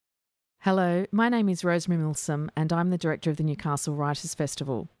Hello, my name is Rosemary Milsom and I'm the Director of the Newcastle Writers'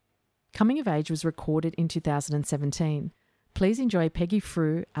 Festival. Coming of Age was recorded in 2017. Please enjoy Peggy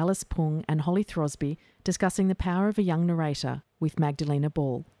Frew, Alice Pung and Holly Throsby discussing the power of a young narrator with Magdalena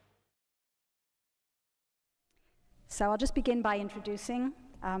Ball. So I'll just begin by introducing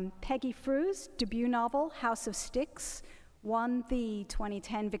Peggy Frew's debut novel, House of Sticks, won the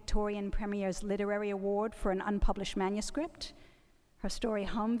 2010 Victorian Premier's Literary Award for an unpublished manuscript. Her story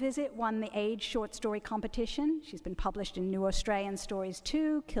Home Visit won the Age Short Story Competition. She's been published in New Australian Stories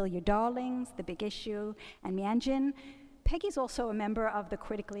 2, Kill Your Darlings, The Big Issue, and Mianjin. Peggy's also a member of the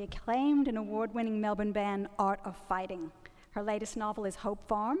critically acclaimed and award-winning Melbourne band Art of Fighting. Her latest novel is Hope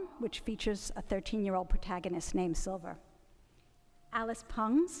Farm, which features a 13-year-old protagonist named Silver. Alice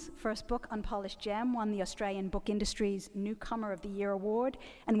Pung's first book, Unpolished Gem, won the Australian Book Industry's Newcomer of the Year Award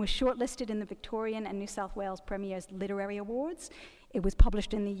and was shortlisted in the Victorian and New South Wales Premier's Literary Awards. It was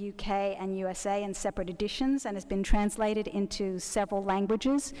published in the UK and USA in separate editions and has been translated into several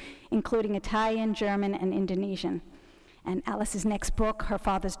languages, including Italian, German, and Indonesian. And Alice's next book, Her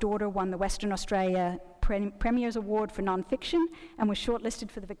Father's Daughter, won the Western Australia Premier's Award for Nonfiction and was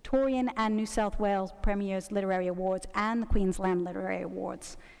shortlisted for the Victorian and New South Wales Premier's Literary Awards and the Queensland Literary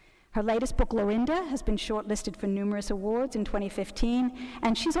Awards. Her latest book, Lorinda, has been shortlisted for numerous awards in 2015,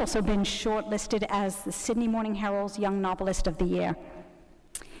 and she's also been shortlisted as the Sydney Morning Herald's Young Novelist of the Year.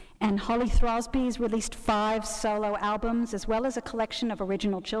 And Holly Throsby's released 5 solo albums, as well as a collection of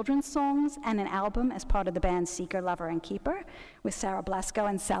original children's songs and an album as part of the band Seeker, Lover, and Keeper with Sarah Blasco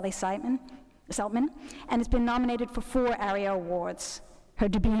and Sally Seltman, and has been nominated for 4 ARIA Awards. Her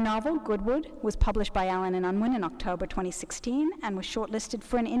debut novel, Goodwood, was published by Allen & Unwin in October 2016 and was shortlisted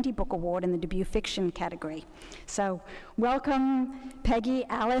for an Indie Book Award in the debut fiction category. So welcome, Peggy,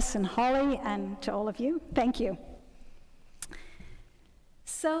 Alice, and Holly, and to all of you, thank you.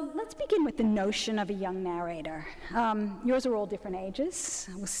 So let's begin with the notion of a young narrator. Yours are all different ages.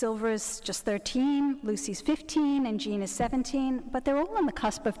 Silver's just 13, Lucy's 15, and Jean is 17, but they're all on the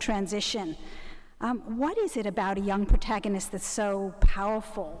cusp of transition. What is it about a young protagonist that's so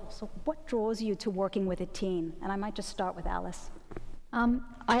powerful? So what draws you to working with a teen? And I might just start with Alice.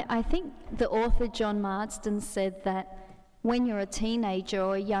 I think the author John Marsden said that when you're a teenager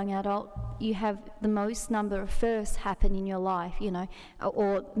or a young adult, you have the most number of firsts happen in your life,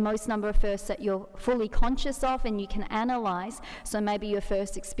 or most number of firsts that you're fully conscious of and you can analyse. So maybe your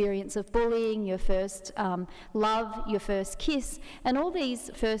first experience of bullying, your first love, your first kiss, and all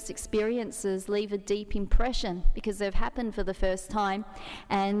these first experiences leave a deep impression because they've happened for the first time.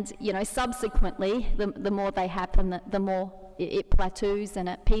 And, subsequently, the more they happen, the more it plateaus and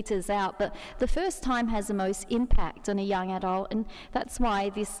it peters out. But the first time has the most impact on a young adult, and that's why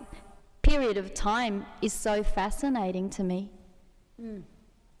this period of time is so fascinating to me.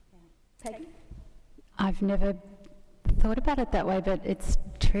 Peggy? I've never thought about it that way, but it's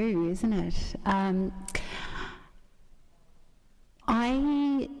true, isn't it?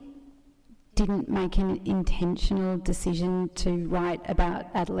 I didn't make an intentional decision to write about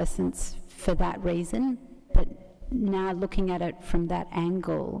adolescence for that reason, but now looking at it from that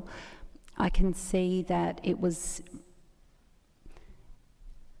angle, I can see that it was,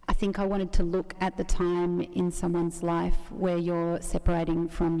 I think I wanted to look at the time in someone's life where you're separating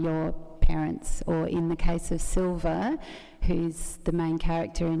from your parents, or in the case of Silver, who's the main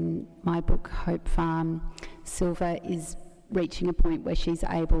character in my book, Hope Farm, Silver is reaching a point where she's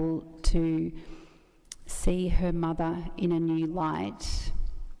able to see her mother in a new light.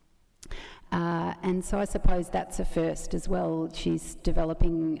 And so I suppose that's a first as well. She's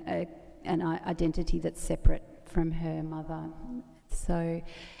developing an identity that's separate from her mother. So,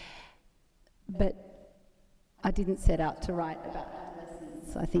 but I didn't set out to write about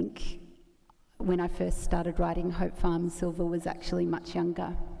adolescence. I think when I first started writing Hope Farm, Silver was actually much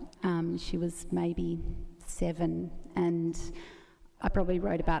younger. She was maybe 7, and I probably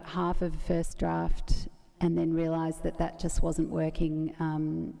wrote about half of the first draft and then realised that that just wasn't working.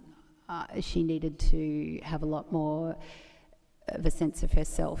 She needed to have a lot more of a sense of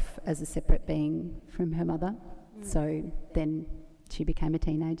herself as a separate being from her mother. So then she became a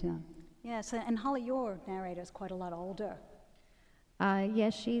teenager. Yes, and Holly, your narrator is quite a lot older.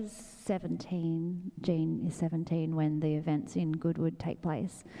 Yes, she's 17. Jean is 17 when the events in Goodwood take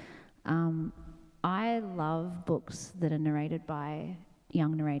place. I love books that are narrated by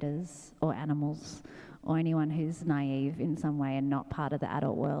young narrators or animals, or anyone who's naive in some way and not part of the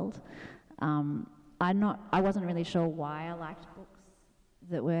adult world. I wasn't really sure why I liked books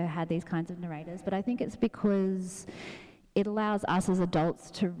that had these kinds of narrators, but I think it's because it allows us as adults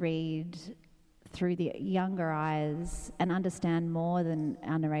to read through the younger eyes and understand more than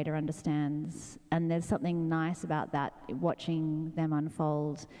our narrator understands. And there's something nice about that, watching them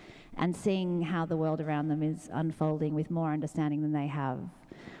unfold and seeing how the world around them is unfolding with more understanding than they have.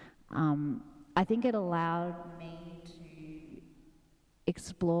 I think it allowed me to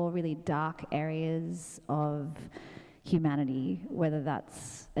explore really dark areas of humanity, whether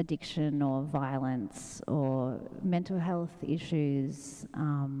that's addiction or violence or mental health issues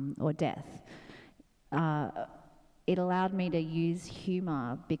or death. It allowed me to use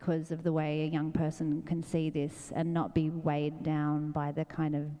humour because of the way a young person can see this and not be weighed down by the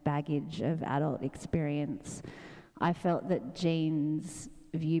kind of baggage of adult experience. I felt that Jean's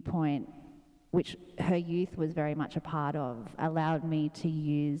viewpoint, which her youth was very much a part of, allowed me to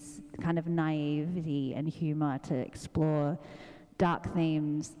use kind of naivety and humour to explore dark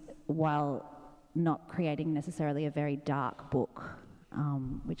themes while not creating necessarily a very dark book,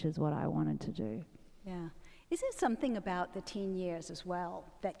 which is what I wanted to do. Yeah. Is there something about the teen years as well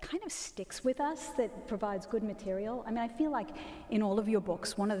that kind of sticks with us, that provides good material? I mean, I feel like in all of your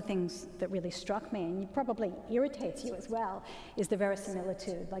books, one of the things that really struck me, and probably irritates you as well, is the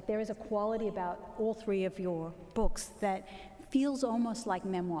verisimilitude. Like, there is a quality about all three of your books that feels almost like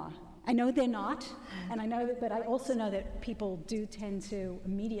memoir. I know they're not, and I know that, but I also know that people do tend to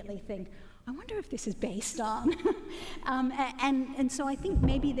immediately think, I wonder if this is based on. and so I think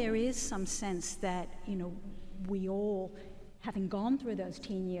maybe there is some sense that, you know, we all, having gone through those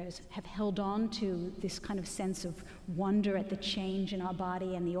teen years, have held on to this kind of sense of wonder at the change in our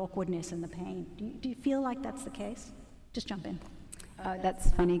body and the awkwardness and the pain. Do you feel like that's the case? Just jump in.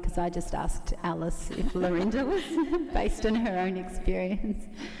 That's funny, because I just asked Alice if Lorinda was based on her own experience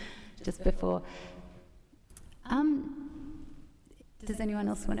just before. Does anyone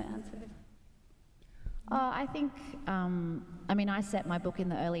else want to answer? I think, I mean, I set my book in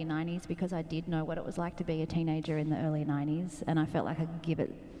the early 90s because I did know what it was like to be a teenager in the early 90s, and I felt like I could give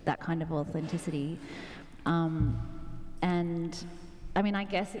it that kind of authenticity. And, I mean, I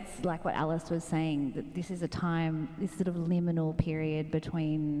guess it's like what Alice was saying, that this is a time, this sort of liminal period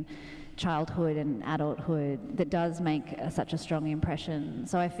between childhood and adulthood that does make such a strong impression.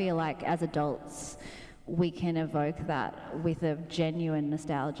 So I feel like as adults, we can evoke that with a genuine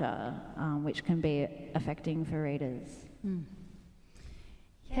nostalgia, which can be affecting for readers. Mm.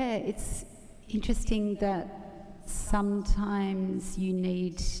 Yeah, it's interesting that sometimes you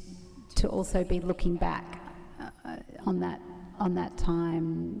need to also be looking back on that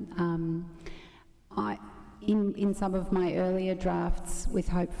time. In some of my earlier drafts with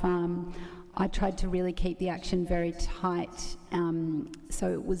Hope Farm, I tried to really keep the action very tight,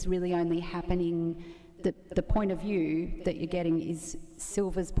 so it was really only happening. The point of view that you're getting is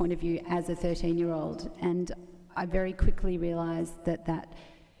Silver's point of view as a 13-year-old, and I very quickly realised that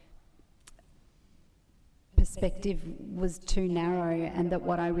perspective was too narrow, and that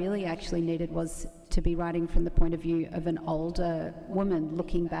what I really actually needed was to be writing from the point of view of an older woman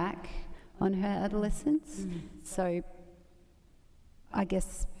looking back on her adolescence. So I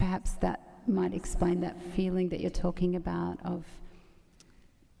guess perhaps that might explain that feeling that you're talking about of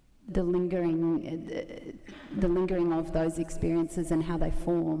the lingering of those experiences and how they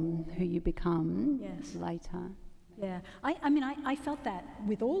form who you become later. Yeah, I mean, I felt that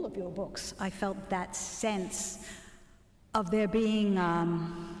with all of your books. I felt that sense of there being,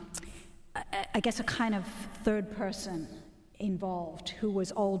 I guess, a kind of third person involved who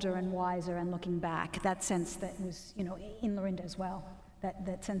was older and wiser and looking back. That sense that was, you know, in Lorinda as well.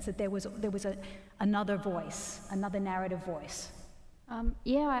 That sense that there was another voice, another narrative voice.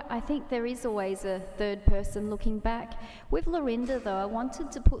 Yeah, I think there is always a third person looking back. With Lorinda, though, I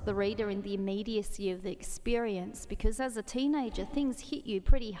wanted to put the reader in the immediacy of the experience, because as a teenager, things hit you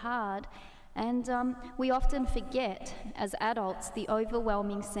pretty hard, and we often forget, as adults, the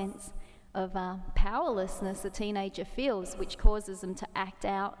overwhelming sense of powerlessness a teenager feels, which causes them to act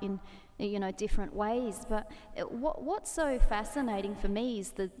out in, you know, different ways. But what's so fascinating for me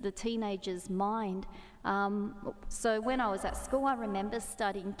is the teenager's mind. So when I was at school, I remember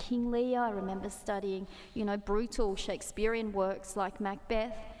studying King Lear, I remember studying, you know, brutal Shakespearean works like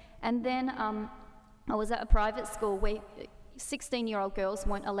Macbeth, and then I was at a private school where 16-year-old girls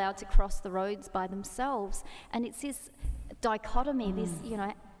weren't allowed to cross the roads by themselves, and it's this dichotomy, this, you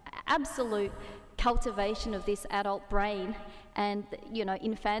know, absolute cultivation of this adult brain and, you know,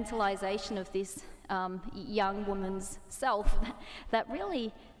 infantilization of this young woman's self that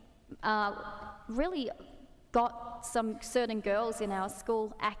really got some certain girls in our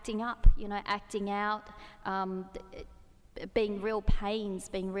school acting up, you know, acting out, being real pains,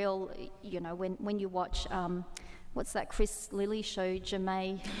 being real, you know, when you watch what's that Chris Lilly show,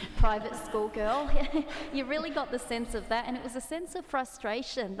 Jemay, private school girl? You really got the sense of that, and it was a sense of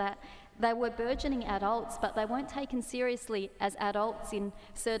frustration that they were burgeoning adults, but they weren't taken seriously as adults in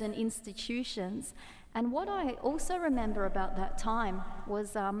certain institutions. And what I also remember about that time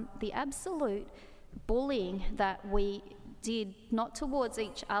was the absolute bullying that we did, not towards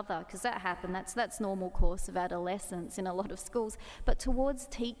each other, because that happened, that's normal course of adolescence in a lot of schools, but towards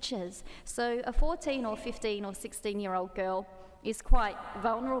teachers. So a 14 or 15 or 16-year-old girl is quite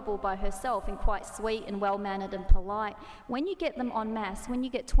vulnerable by herself and quite sweet and well-mannered and polite. When you get them en masse, when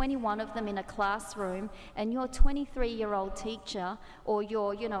you get 21 of them in a classroom and you're a 23-year-old teacher, or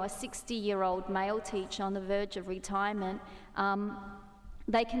you're, you know, a 60-year-old male teacher on the verge of retirement,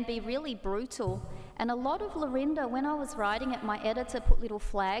 they can be really brutal. And a lot of Lorinda, when I was writing it, my editor put little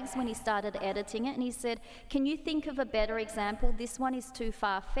flags when he started editing it, and he said, can you think of a better example? This one is too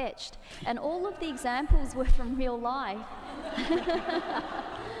far-fetched. And all of the examples were from real life.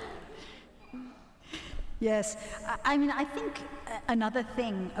 Yes, I mean, I think another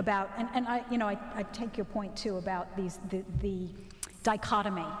thing about, and I take your point too about the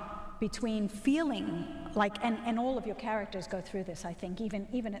dichotomy between feeling like, and all of your characters go through this, I think,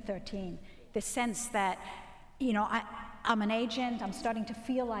 even at 13, the sense that, you know, I'm an agent, I'm starting to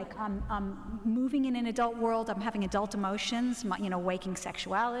feel like I'm moving in an adult world, I'm having adult emotions, waking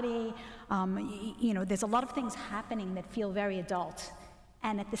sexuality, there's a lot of things happening that feel very adult.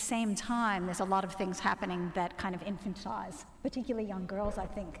 And at the same time, there's a lot of things happening that kind of infantize, particularly young girls, I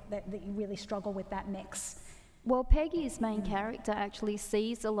think, that you really struggle with that mix. Well, Peggy's main character actually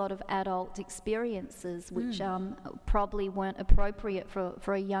sees a lot of adult experiences which probably weren't appropriate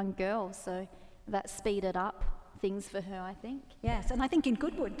for a young girl, so that speeded up things for her, I think. Yes, and I think in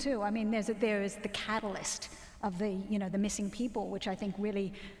Goodwood too. I mean, there is the catalyst of the missing people, which I think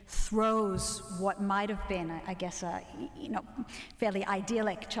really throws what might have been, I guess, a fairly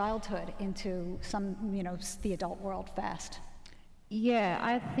idyllic childhood into some, the adult world fast. Yeah,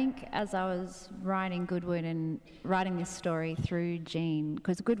 I think as I was writing Goodwood and writing this story through Jean,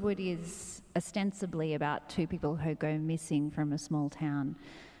 because Goodwood is ostensibly about two people who go missing from a small town.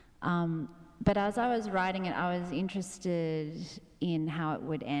 But as I was writing it, I was interested in how it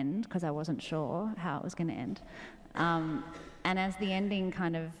would end, because I wasn't sure how it was going to end. And as the ending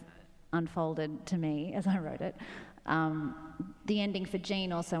kind of unfolded to me as I wrote it, the ending for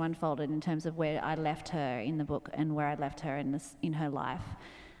Jean also unfolded in terms of where I left her in the book and where I left her in her life.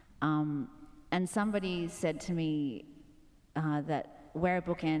 And somebody said to me that where a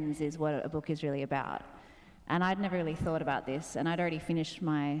book ends is what a book is really about. And I'd never really thought about this, and I'd already finished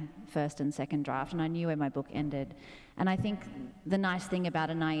my first and second draft, and I knew where my book ended. And I think the nice thing about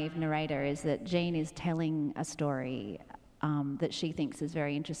a naive narrator is that Jean is telling a story that she thinks is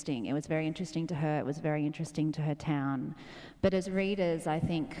very interesting. It was very interesting to her, it was very interesting to her town. But as readers, I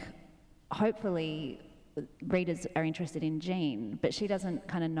think, hopefully, readers are interested in Jean, but she doesn't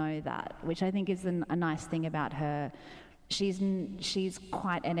kind of know that, which I think is a nice thing about her. She's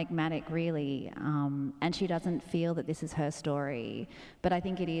quite enigmatic, really, and she doesn't feel that this is her story, but I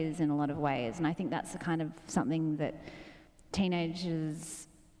think it is in a lot of ways, and I think that's the kind of something that teenagers,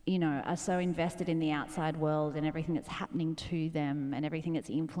 are so invested in the outside world and everything that's happening to them and everything that's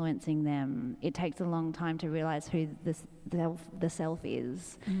influencing them. It takes a long time to realise who the self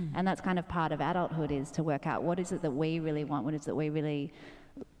is, and that's kind of part of adulthood, is to work out what is it that we really want, what is it that we really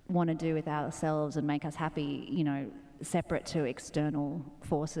want to do with ourselves and make us happy, separate to external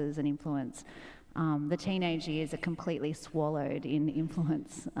forces and influence. The teenage years are completely swallowed in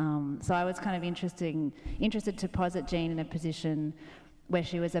influence. So I was kind of interested to posit Jean in a position where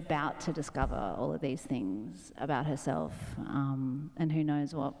she was about to discover all of these things about herself, and who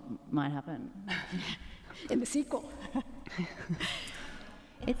knows what might happen. In the sequel.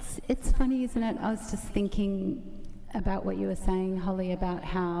 It's funny, isn't it? I was just thinking about what you were saying, Holly, about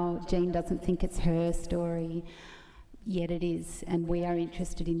how Jean doesn't think it's her story, yet it is, and we are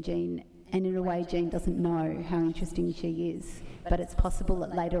interested in Jean. And in a way, Jean doesn't know how interesting she is. But it's possible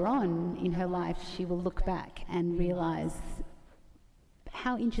that later on in her life, she will look back and realise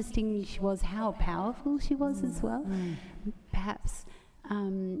how interesting she was, how powerful she was as well, perhaps,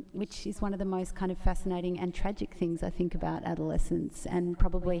 which is one of the most kind of fascinating and tragic things I think about adolescence, and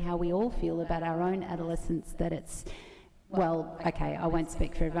probably how we all feel about our own adolescence, that it's, well, okay, I won't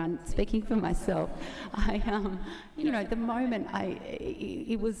speak for everyone, speaking for myself, the moment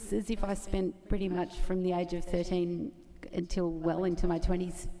it was as if I spent pretty much from the age of 13 until well into my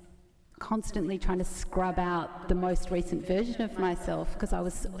 20s constantly trying to scrub out the most recent version of myself, because I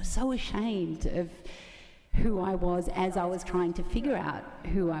was so ashamed of who I was as I was trying to figure out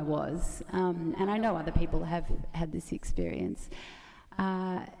who I was. And I know other people have had this experience.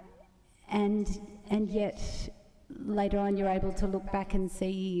 And yet later on you're able to look back and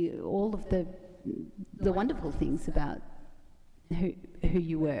see all of the wonderful things about who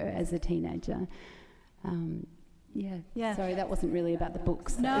you were as a teenager. Yeah. Sorry, that wasn't really about the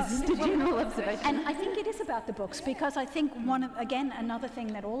books. No, that was just a general observation. And I think it is about the books, because I think another thing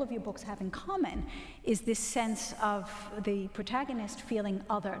that all of your books have in common is this sense of the protagonist feeling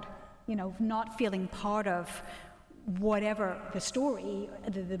othered, not feeling part of whatever the story,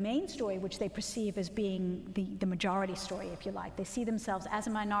 the main story, which they perceive as being the majority story, if you like. They see themselves as a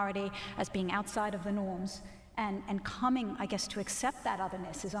minority, as being outside of the norms. And coming, I guess, to accept that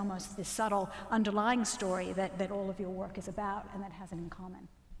otherness is almost this subtle underlying story that all of your work is about and that has it in common.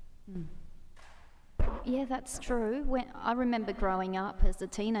 Yeah, that's true. I remember growing up as a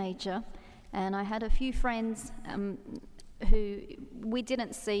teenager, and I had a few friends who we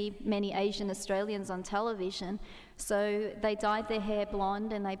didn't see many Asian Australians on television, so they dyed their hair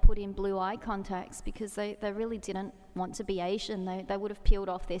blonde and they put in blue eye contacts because they really didn't want to be Asian. They would have peeled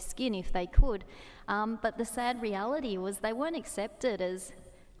off their skin if they could. But the sad reality was they weren't accepted as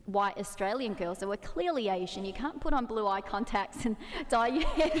white Australian girls. They were clearly Asian. You can't put on blue eye contacts and dye your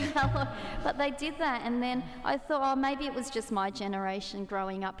hair yellow. But they did that, and then I thought, maybe it was just my generation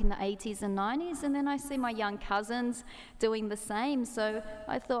growing up in the 80s and 90s, and then I see my young cousins doing the same. So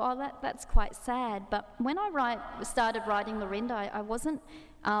I thought, that's quite sad. But when I started writing Lorinda, I wasn't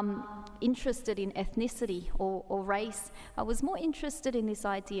interested in ethnicity or race. I was more interested in this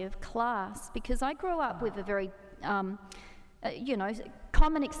idea of class, because I grew up with a very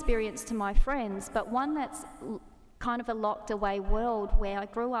common experience to my friends, but one that's kind of a locked away world, where I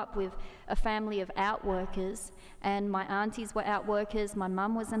grew up with a family of outworkers, and my aunties were outworkers, my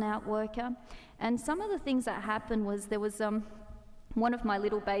mum was an outworker, and some of the things that happened was there was one of my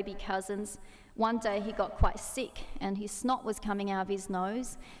little baby cousins. One day he got quite sick and his snot was coming out of his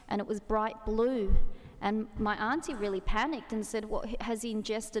nose and it was bright blue. And my auntie really panicked and said, has he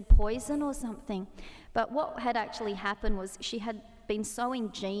ingested poison or something? But what had actually happened was she had been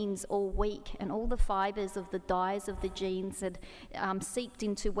sewing jeans all week, and all the fibres of the dyes of the jeans had seeped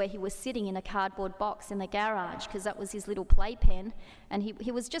into where he was sitting in a cardboard box in the garage, because that was his little playpen, and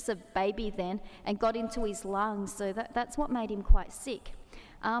he was just a baby then, and got into his lungs, so that's what made him quite sick.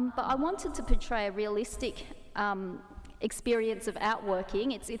 But I wanted to portray a realistic experience of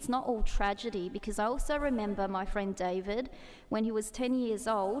outworking. It's not all tragedy, because I also remember my friend David, when he was 10 years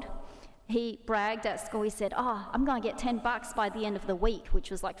old, he bragged at school. He said, I'm going to get $10 by the end of the week,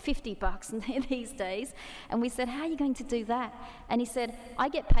 which was like $50 these days. And we said, how are you going to do that? And he said, I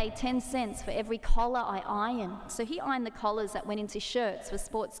get paid 10 cents for every collar I iron. So he ironed the collars that went into shirts for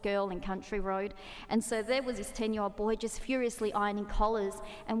Sports Girl and Country Road. And so there was this 10-year-old boy just furiously ironing collars.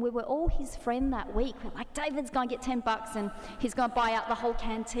 And we were all his friend that week. We're like, David's going to get $10 and he's going to buy out the whole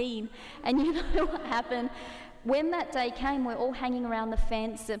canteen. And you know what happened? When that day came, we're all hanging around the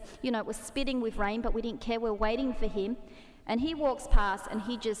fence. It was spitting with rain, but we didn't care. We're waiting for him. And he walks past and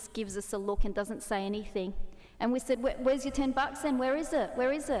he just gives us a look and doesn't say anything. And we said, where's your $10 then? Where is it?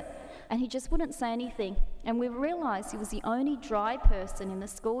 Where is it? And he just wouldn't say anything. And we realised he was the only dry person in the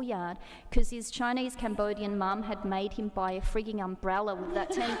schoolyard, because his Chinese Cambodian mum had made him buy a frigging umbrella with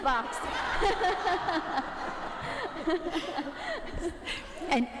that $10.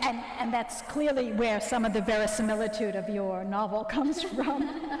 And that's clearly where some of the verisimilitude of your novel comes from.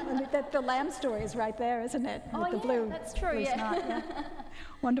 The lamb story is right there, isn't it? With the blue. That's true. Blue snot, yeah.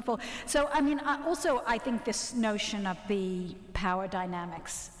 Wonderful. So, I think this notion of the power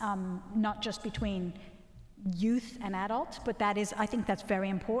dynamics, not just between youth and adult, but I think that's very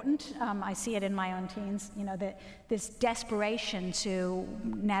important. I see it in my own teens, this desperation to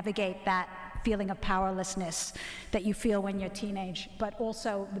navigate that feeling of powerlessness that you feel when you're teenage, but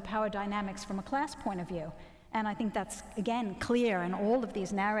also the power dynamics from a class point of view. And I think that's, again, clear in all of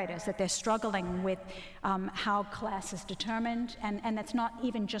these narrators, that they're struggling with how class is determined, and that's not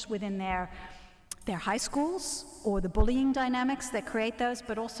even just within their high schools or the bullying dynamics that create those,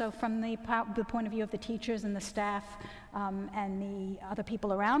 but also from the point of view of the teachers and the staff and the other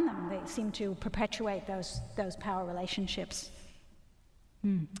people around them. They seem to perpetuate those power relationships.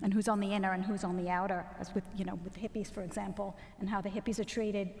 And who's on the inner and who's on the outer, as with hippies, for example, and how the hippies are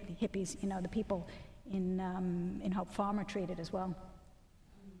treated. The hippies, the people in Hope Farm are treated as well.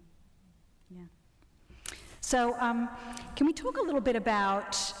 Yeah. So, can we talk a little bit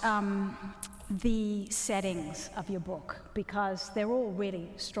about the settings of your book, because they're all really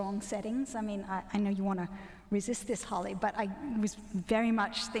strong settings. I know you want to resist this, Holly, but I was very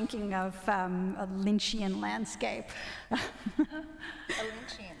much thinking of a Lynchian landscape. A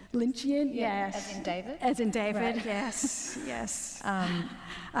Lynchian? Lynchian, Yeah, yes. as in David? As in David, Right. yes, yes.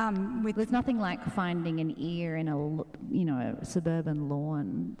 There's nothing like finding an ear in a suburban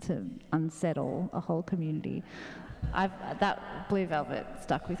lawn to unsettle a whole community. That Blue Velvet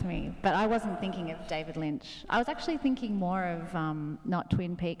stuck with me, but I wasn't thinking of David Lynch. I was actually thinking more of not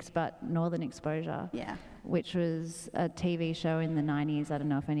Twin Peaks, but Northern Exposure, Yeah. which was a TV show in the 90s. I don't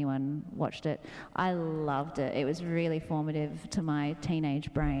know if anyone watched it. I loved it. It was really formative to my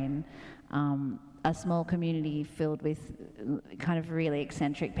teenage brain. A small community filled with kind of really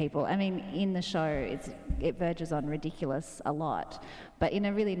eccentric people. I mean, in the show, it verges on ridiculous a lot, but in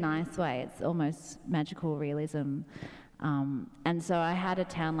a really nice way. It's almost magical realism. And so I had a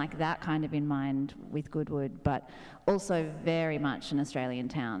town like that kind of in mind with Goodwood, but also very much an Australian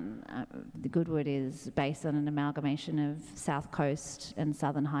town. The Goodwood is based on an amalgamation of South Coast and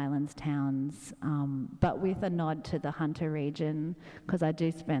Southern Highlands towns, but with a nod to the Hunter region, because I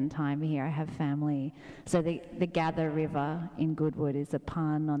do spend time here, I have family. So the Gather River in Goodwood is a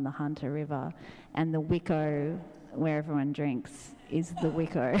pun on the Hunter River, and the Wicko, where everyone drinks, is the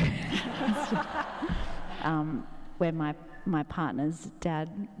Wicko. Where my partner's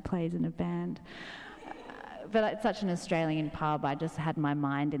dad plays in a band. But it's such an Australian pub. I just had my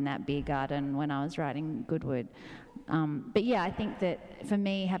mind in that beer garden when I was writing Goodwood. But yeah, I think that for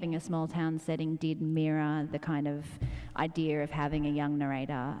me, having a small town setting did mirror the kind of idea of having a young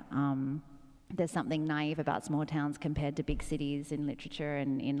narrator. There's something naive about small towns compared to big cities in literature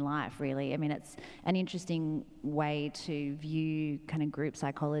and in life, really. I mean, it's an interesting way to view kind of group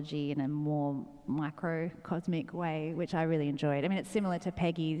psychology in a more microcosmic way, which I really enjoyed. I mean, it's similar to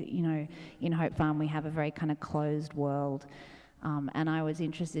Peggy, in Hope Farm we have a very kind of closed world, and I was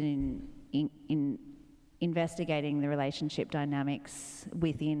interested in investigating the relationship dynamics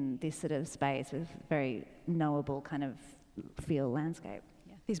within this sort of space with very knowable kind of feel landscape.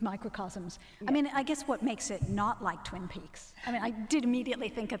 These microcosms. Yeah. I mean, I guess what makes it not like Twin Peaks, I mean, I did immediately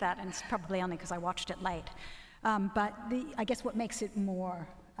think of that, and it's probably only because I watched it late, but I guess what makes it more,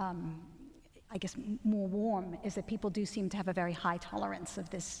 more warm is that people do seem to have a very high tolerance of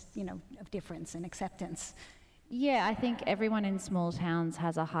this, of difference and acceptance. Yeah, I think everyone in small towns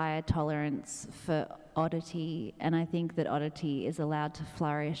has a higher tolerance for oddity, and I think that oddity is allowed to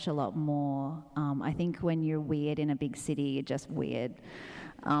flourish a lot more. I think when you're weird in a big city, you're just weird.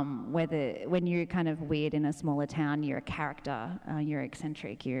 When you're kind of weird in a smaller town, you're a character, you're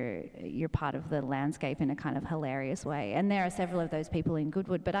eccentric, you're part of the landscape in a kind of hilarious way. And there are several of those people in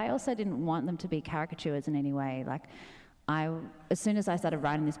Goodwood, but I also didn't want them to be caricatures in any way. Like, as soon as I started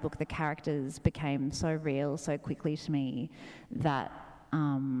writing this book, the characters became so real so quickly to me that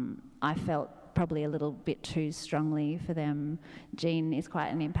I felt probably a little bit too strongly for them. Jean is quite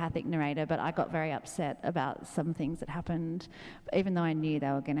an empathic narrator, but I got very upset about some things that happened. Even though I knew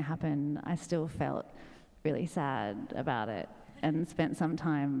they were going to happen, I still felt really sad about it and spent some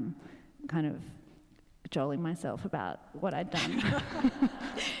time kind of cajoling myself about what I'd done.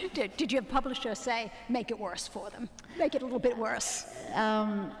 Did your publisher say, make it worse for them? Make it a little bit worse?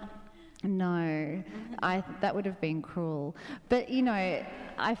 No, that would have been cruel. But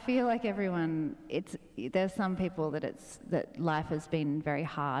I feel like everyone. There's some people that life has been very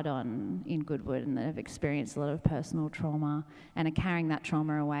hard on in Goodwood, and that have experienced a lot of personal trauma and are carrying that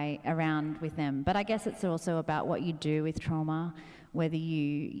trauma around with them. But I guess it's also about what you do with trauma, whether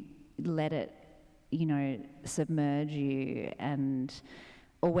you let it, submerge you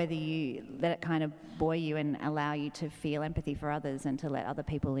or whether you let it kind of buoy you and allow you to feel empathy for others and to let other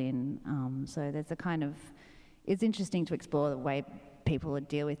people in. So there's it's interesting to explore the way people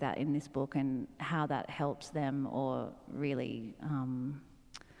deal with that in this book and how that helps them or really,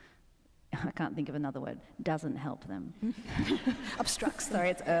 I can't think of another word, doesn't help them. Obstructs them. Sorry,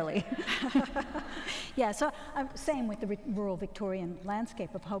 it's early. Yeah, so same with the rural Victorian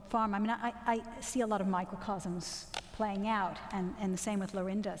landscape of Hope Farm. I mean, I see a lot of microcosms playing out, and the same with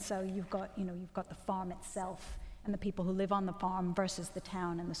Lorinda. So you've got the farm itself and the people who live on the farm versus the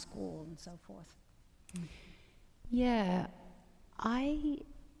town and the school and so forth. Yeah,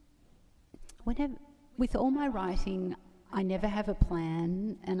 with all my writing, I never have a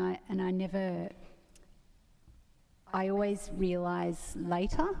plan, and I always realise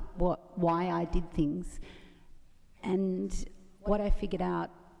later why I did things. And what I figured out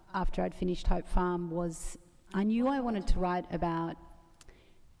after I'd finished Hope Farm was I knew I wanted to write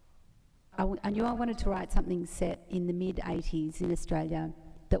something set in the mid-80s in Australia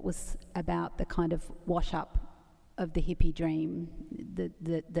that was about the kind of wash-up the hippie dream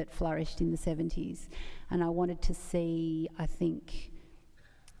that flourished in the 70s. And I wanted to see, I think,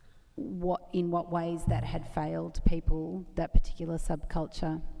 in what ways that had failed people, that particular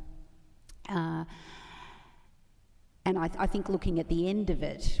subculture. And I think looking at the end of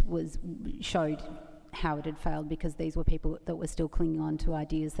it showed how it had failed, because these were people that were still clinging on to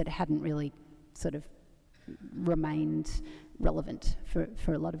ideas that hadn't really sort of remained relevant for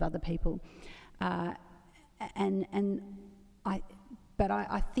a lot of other people. But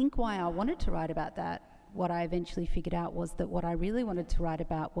I think why I wanted to write about that, what I eventually figured out was that what I really wanted to write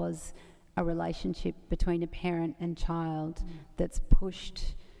about was a relationship between a parent and child that's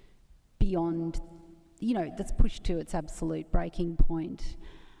pushed beyond, that's pushed to its absolute breaking point.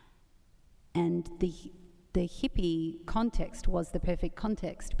 And the hippie context was the perfect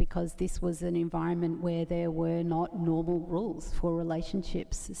context, because this was an environment where there were not normal rules for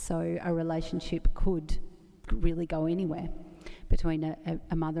relationships. So a relationship could really go anywhere between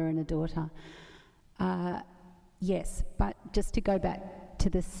a mother and a daughter. Yes, but just to go back to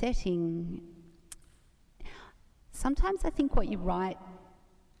the setting, sometimes I think what you write,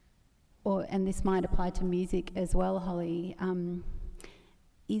 and this might apply to music as well, Holly,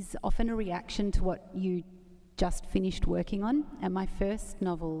 is often a reaction to what you just finished working on. And my first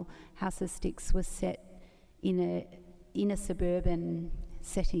novel, House of Sticks, was set in a suburban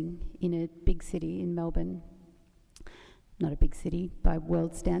setting in a big city in Melbourne. Not a big city by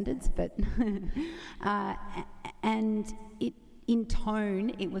world standards, but and in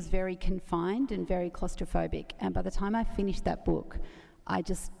tone it was very confined and very claustrophobic. And by the time I finished that book, I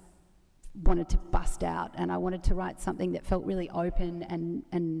just wanted to bust out, and I wanted to write something that felt really open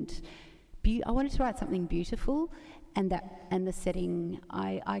and I wanted to write something beautiful. And the setting,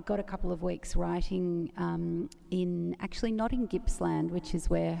 I got a couple of weeks writing actually not in Gippsland, which is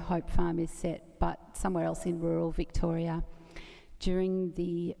where Hope Farm is set, but somewhere else in rural Victoria, during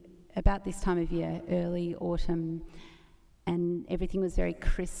about this time of year, early autumn, and everything was very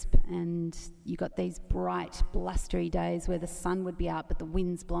crisp, and you got these bright, blustery days where the sun would be out but the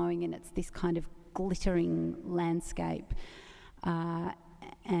wind's blowing, and it's this kind of glittering landscape.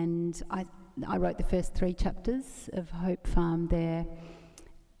 And I wrote the first 3 chapters of Hope Farm there,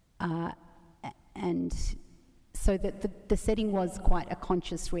 and so that the setting was quite a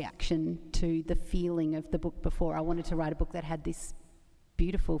conscious reaction to the feeling of the book before. I wanted to write a book that had this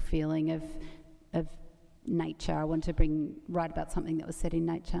beautiful feeling of nature. I wanted to write about something that was set in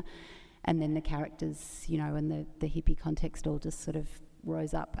nature, and then the characters, and the hippie context all just sort of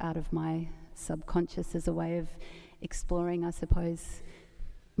rose up out of my subconscious as a way of exploring, I suppose,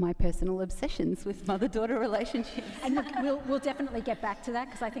 my personal obsessions with mother-daughter relationships. And look, we'll definitely get back to that,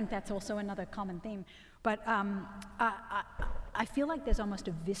 because I think that's also another common theme. But I feel like there's almost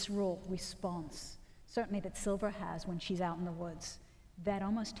a visceral response, certainly that Silver has when she's out in the woods, that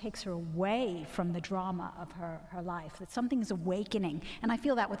almost takes her away from the drama of her life, that something's awakening. And I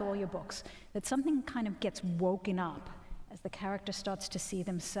feel that with all your books, that something kind of gets woken up as the character starts to see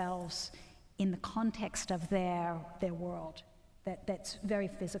themselves in the context of their world. That's very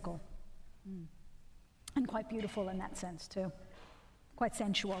physical. And quite beautiful in that sense too. Quite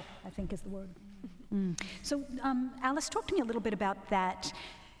sensual, I think is the word. So Alice, talk to me a little bit about that.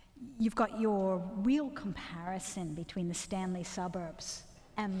 You've got your real comparison between the Stanley suburbs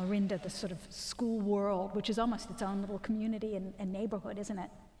and Lorinda, the sort of school world, which is almost its own little community and neighbourhood, isn't it?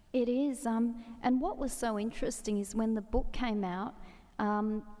 It is. And what was so interesting is when the book came out,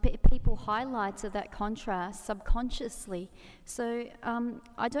 people highlighted that contrast subconsciously. So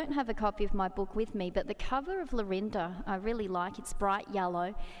I don't have a copy of my book with me, but the cover of Lorinda I really like. It's bright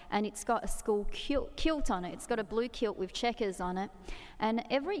yellow, and it's got a school kilt on it. It's got a blue kilt with checkers on it. And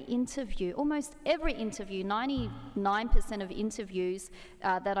every interview, almost every interview, 99% of interviews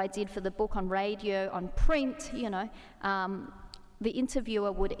that I did for the book, on radio, on print, the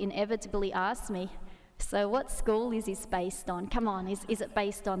interviewer would inevitably ask me, so what school is this based on? Come on, is it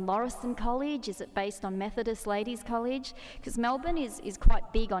based on Lauriston College? Is it based on Methodist Ladies College? Because Melbourne is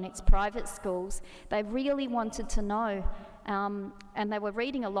quite big on its private schools. They really wanted to know, and they were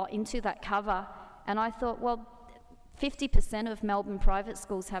reading a lot into that cover. And I thought, well, 50% of Melbourne private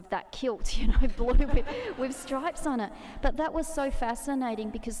schools have that kilt, blue with stripes on it. But that was so fascinating,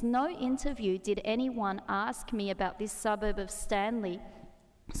 because no interview did anyone ask me about this suburb of Stanley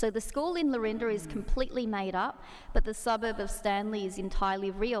So the school in Lorinda is completely made up, but the suburb of Stanley is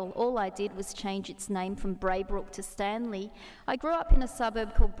entirely real. All I did was change its name from Braybrook to Stanley. I grew up in a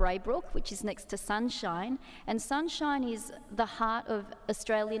suburb called Braybrook, which is next to Sunshine, and Sunshine is the heart of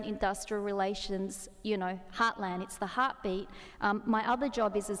Australian industrial relations, heartland. It's the heartbeat. My other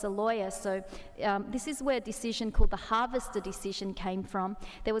job is as a lawyer, so this is where a decision called the Harvester decision came from.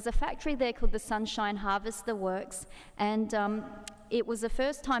 There was a factory there called the Sunshine Harvester Works, and it was the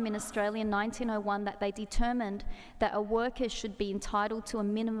first time in Australia in 1901 that they determined that a worker should be entitled to a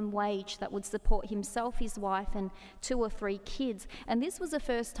minimum wage that would support himself, his wife, and 2 or 3 kids. And this was the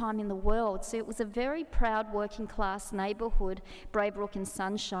first time in the world. So it was a very proud working class neighbourhood, Braybrook and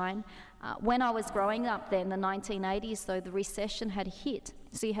Sunshine. When I was growing up there in the 1980s, though, the recession had hit.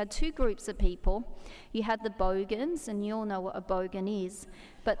 So you had 2 groups of people. You had the Bogans, and you all know what a Bogan is.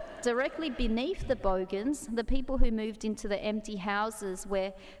 But directly beneath the Bogans, the people who moved into the empty houses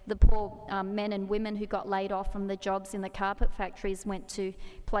where the poor men and women who got laid off from the jobs in the carpet factories went to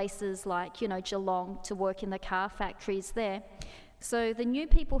places like, Geelong to work in the car factories there. So the new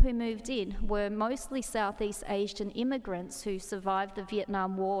people who moved in were mostly Southeast Asian immigrants who survived the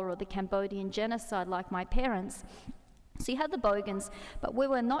Vietnam War or the Cambodian genocide like my parents. So you had the Bogans, but we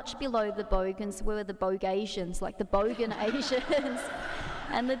were a notch below the Bogans, we were the Bogasians, like the Bogan Asians.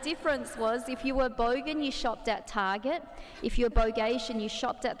 And the difference was, if you were Bogan, you shopped at Target. If you were Bogasian, you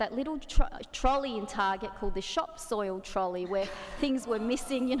shopped at that little trolley in Target called the shop soil trolley, where things were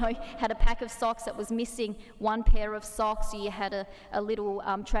missing. Had a pack of socks that was missing 1 pair of socks, or you had a little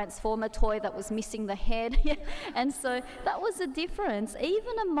Transformer toy that was missing the head. And so that was the difference,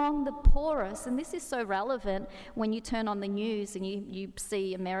 even among the poorest. And this is so relevant when you turn on the news and you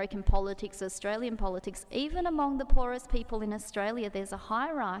see American politics, Australian politics. Even among the poorest people in Australia, there's a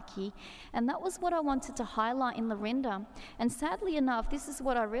hierarchy, and that was what I wanted to highlight in Lorinda. And sadly enough, this is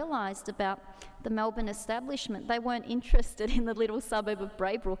what I realised about the Melbourne establishment. They weren't interested in the little suburb of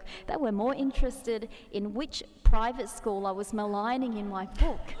Braybrook. They were more interested in which private school I was maligning in my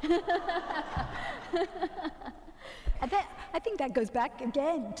book. I think that goes back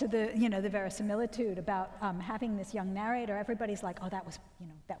again to the verisimilitude about having this young narrator. Everybody's like, oh, that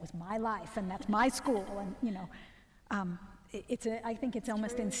was my life, and that's my school, and I think it's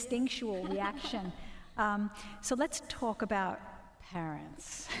almost instinctual reaction. So let's talk about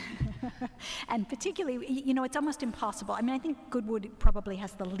parents. And particularly, it's almost impossible. I think Goodwood probably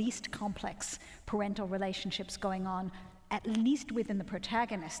has the least complex parental relationships going on, at least within the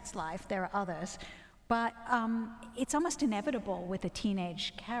protagonist's life. There are others. But it's almost inevitable with a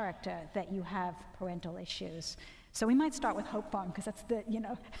teenage character that you have parental issues. So we might start with Hope Farm, because that's the,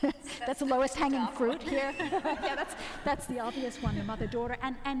 that's the lowest hanging fruit here. Yeah, that's the obvious one, the mother-daughter.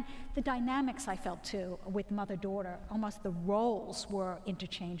 And the dynamics, I felt too, with mother-daughter, almost the roles were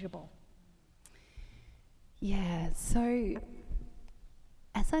interchangeable. Yeah, so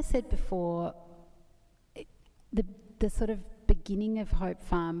as I said before, the sort of beginning of Hope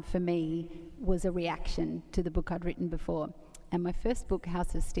Farm for me was a reaction to the book I'd written before. And my first book,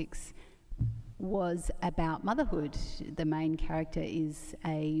 House of Sticks, was about motherhood. The main character is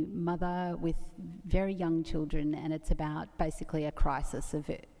a mother with very young children, and it's about basically a crisis of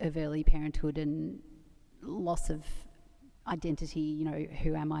early parenthood and loss of identity.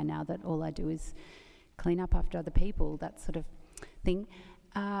 Who am I now that all I do is clean up after other people, that sort of thing.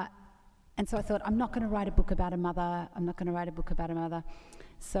 And so I thought, I'm not going to write a book about a mother.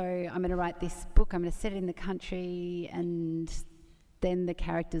 So I'm going to write this book. I'm going to set it in the country, and then the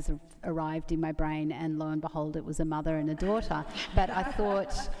characters arrived in my brain, and lo and behold, it was a mother and a daughter. But I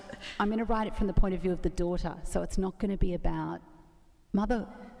thought, I'm going to write it from the point of view of the daughter, so it's not going to be about mother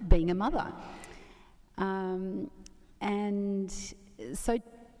being a mother. And so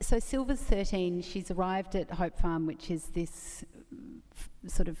Silver's 13, she's arrived at Hope Farm, which is this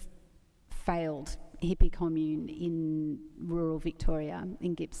sort of failed hippie commune in rural Victoria,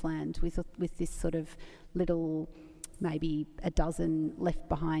 in Gippsland, with this sort of little, maybe a dozen left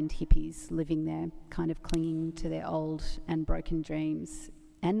behind hippies living there, kind of clinging to their old and broken dreams.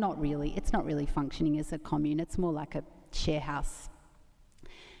 And it's not really functioning as a commune. It's more like a share house,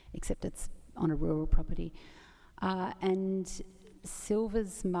 except it's on a rural property. And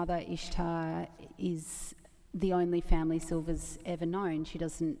Silver's mother, Ishtar, is the only family Silver's ever known.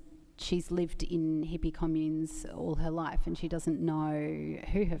 She's lived in hippie communes all her life, and she doesn't know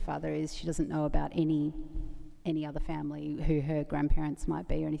who her father is. She doesn't know about any other family, who her grandparents might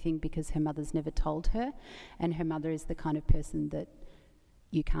be or anything, because her mother's never told her, and her mother is the kind of person that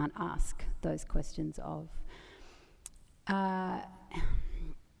you can't ask those questions of.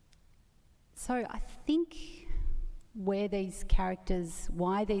 So I think why these characters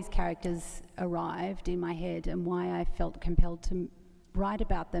arrived in my head and why I felt compelled to write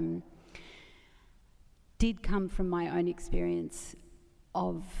about them did come from my own experience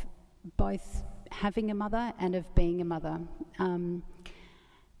of both having a mother and of being a mother. And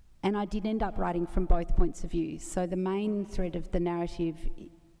I did end up writing from both points of view. So the main thread of the narrative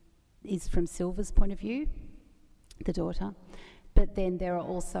is from Silver's point of view, the daughter, but then there are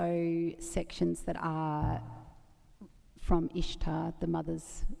also sections that are from Ishtar, the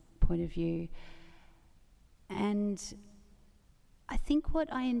mother's point of view. And I think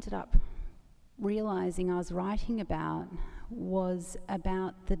what I ended up realising I was writing about was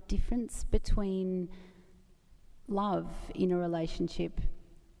about the difference between love in a relationship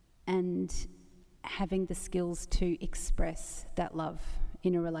and having the skills to express that love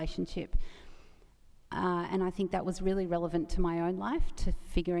in a relationship. And I think that was really relevant to my own life, to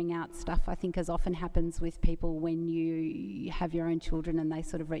figuring out stuff, I think, as often happens with people when you have your own children and they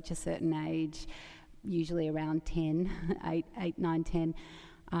sort of reach a certain age, usually around 10, 8, 9, 10,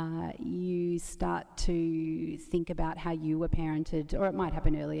 you start to think about how you were parented, or it might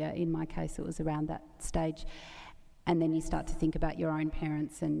happen earlier. In my case, it was around that stage. And then you start to think about your own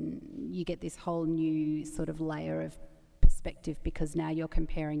parents and you get this whole new sort of layer of perspective, because now you're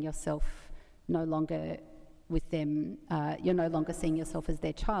comparing yourself no longer with them, you're no longer seeing yourself as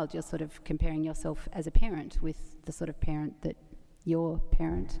their child, you're sort of comparing yourself as a parent with the sort of parent that your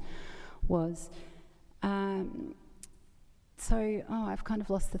parent was. I've kind of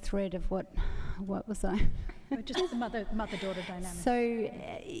lost the thread of what was I? Just the mother-daughter dynamic. So,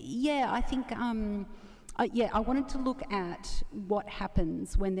 I think, I wanted to look at what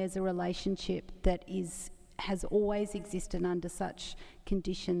happens when there's a relationship that has always existed under such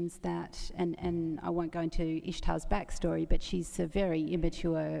conditions that, and I won't go into Ishtar's backstory, but she's a very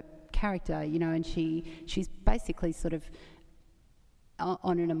immature character, and she's basically sort of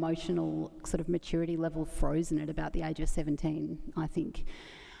on an emotional sort of maturity level frozen at about the age of 17, I think.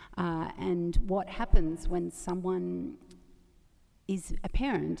 And what happens when someone is a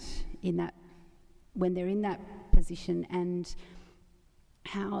parent when they're in that position, and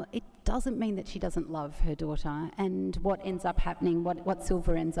how it doesn't mean that she doesn't love her daughter, and what ends up happening, what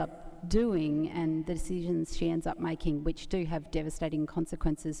Silver ends up doing, and the decisions she ends up making, which do have devastating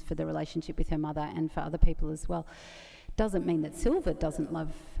consequences for the relationship with her mother and for other people as well, doesn't mean that Silver doesn't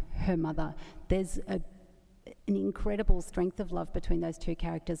love her mother. There's an incredible strength of love between those two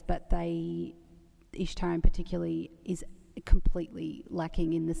characters, but Ishtar in particular is completely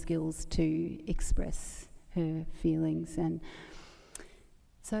lacking in the skills to express her feelings. And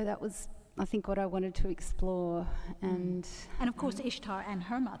so that was, I think, what I wanted to explore. And of course Ishtar and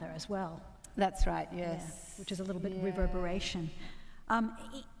her mother as well. That's right, yes. Yeah, which is a little bit reverberation.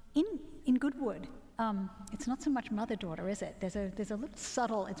 In Goodwood, it's not so much mother-daughter, is it? There's a little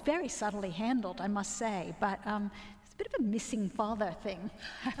subtle, it's very subtly handled, I must say, but it's a bit of a missing father thing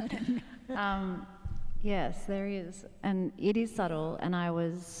happening. Yes, there is, and it is subtle, and I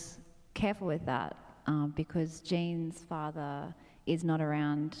was careful with that because Jean's father is not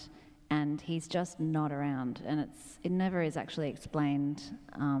around, and he's just not around, and it never is actually explained.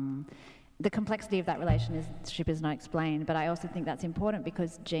 The complexity of that relationship is not explained, but I also think that's important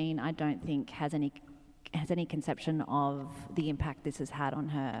because Jean, I don't think, has any conception of the impact this has had on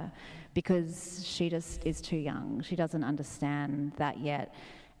her, because she just is too young. She doesn't understand that yet.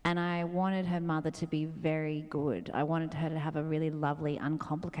 And I wanted her mother to be very good. I wanted her to have a really lovely,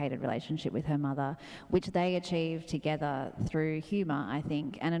 uncomplicated relationship with her mother, which they achieved together through humour, I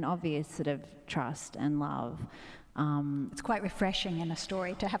think, and an obvious sort of trust and love. It's quite refreshing in a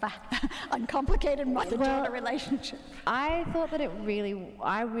story to have an uncomplicated mother-daughter relationship. I thought that I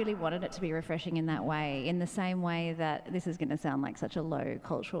really wanted it to be refreshing in that way, in the same way that, this is going to sound like such a low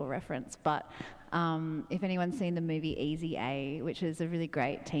cultural reference, but if anyone's seen the movie Easy A, which is a really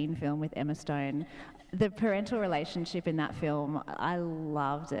great teen film with Emma Stone, the parental relationship in that film, I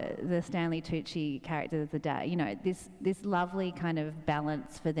loved it. The Stanley Tucci character, the dad, this lovely kind of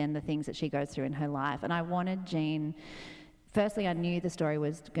balance for then the things that she goes through in her life. And I wanted Jean, firstly, I knew the story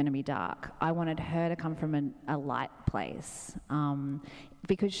was going to be dark. I wanted her to come from a light place,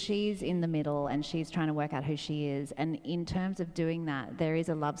 because she's in the middle and she's trying to work out who she is. And in terms of doing that, there is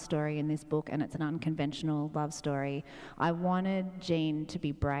a love story in this book, and it's an unconventional love story. I wanted Jean to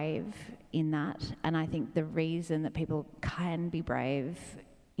be brave in that, and I think the reason that people can be brave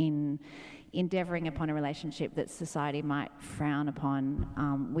in endeavouring upon a relationship that society might frown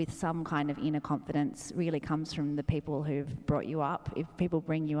upon with some kind of inner confidence really comes from the people who've brought you up. If people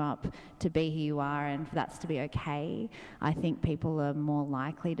bring you up to be who you are and for that's to be okay, I think people are more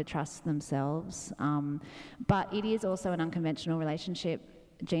likely to trust themselves. But it is also an unconventional relationship.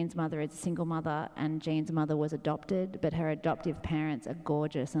 Jean's mother is a single mother, and Jean's mother was adopted, but her adoptive parents are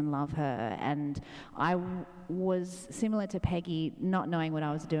gorgeous and love her. And I was similar to Peggy, not knowing what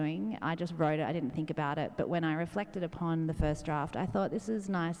I was doing. I just wrote it, I didn't think about it. But when I reflected upon the first draft, I thought this is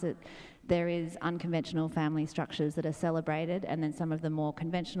nice that there is unconventional family structures that are celebrated, and then some of the more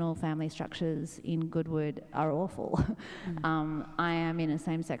conventional family structures in Goodwood are awful. I am in a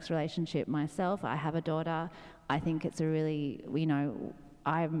same-sex relationship myself. I have a daughter. I think it's a really,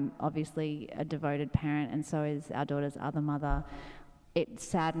 I'm obviously a devoted parent, and so is our daughter's other mother. It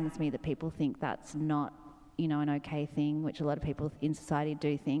saddens me that people think that's not, an okay thing, which a lot of people in society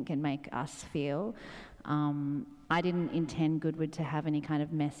do think and make us feel. I didn't intend Goodwood to have any kind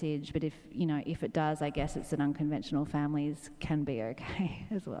of message, but if it does, I guess it's that unconventional families can be okay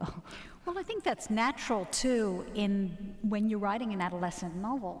as well. Well, I think that's natural too when you're writing an adolescent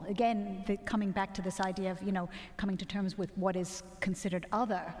novel. Again, coming back to this idea of, coming to terms with what is considered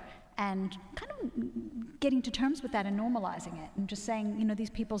other and kind of getting to terms with that and normalizing it and just saying, these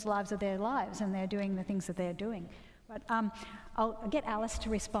people's lives are their lives and they're doing the things that they're doing. But I'll get Alice to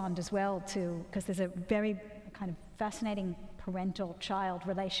respond as well too, because there's a very kind of fascinating parental-child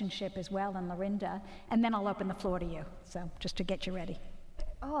relationship as well in Lorinda, and then I'll open the floor to you, so just to get you ready.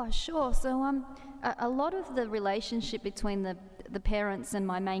 Oh, sure. So a lot of the relationship between the parents and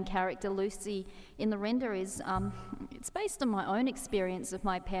my main character, Lucy, in Lorinda is, it's based on my own experience of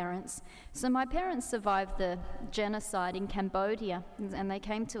my parents. So my parents survived the genocide in Cambodia, and they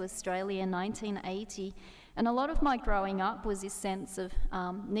came to Australia in 1980. And a lot of my growing up was this sense of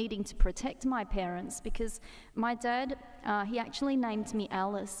needing to protect my parents, because my dad, he actually named me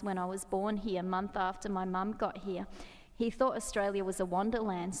Alice when I was born here, a month after my mum got here. He thought Australia was a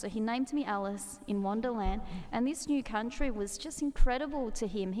wonderland, so he named me Alice in Wonderland. And this new country was just incredible to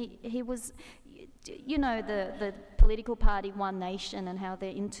him. He was, the political party One Nation and how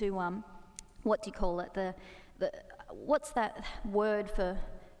they're into, what do you call it? What's that word for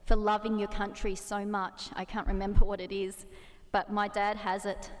loving your country so much? I can't remember what it is, but my dad has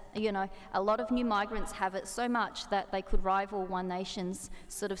it. A lot of new migrants have it so much that they could rival One Nation's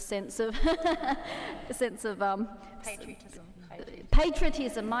sort of sense of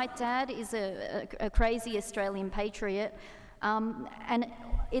patriotism. My dad is a crazy Australian patriot, and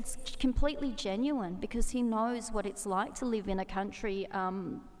it's completely genuine because he knows what it's like to live in a country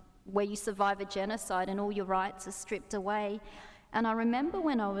where you survive a genocide and all your rights are stripped away. And I remember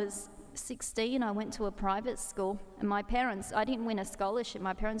when I was 16, I went to a private school, and my parents, I didn't win a scholarship,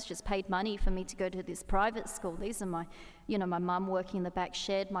 my parents just paid money for me to go to this private school. These are my mum working in the back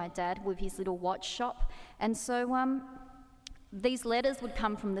shed, my dad with his little watch shop. And so these letters would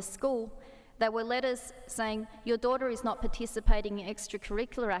come from the school. They were letters saying, your daughter is not participating in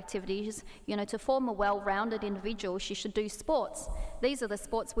extracurricular activities. To form a well-rounded individual, she should do sports. These are the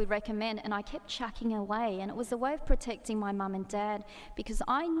sports we recommend. And I kept chucking away. And it was a way of protecting my mum and dad, because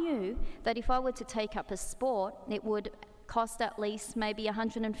I knew that if I were to take up a sport, it would cost at least maybe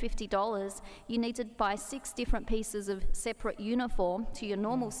 $150. You need to buy 6 different pieces of separate uniform to your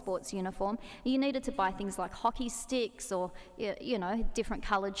normal sports uniform. You needed to buy things like hockey sticks or, different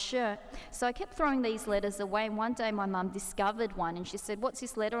coloured shirt. So I kept throwing these letters away, and one day my mum discovered one, and she said, what's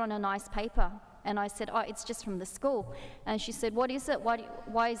this letter on a nice paper? And I said, it's just from the school. And she said, what is it?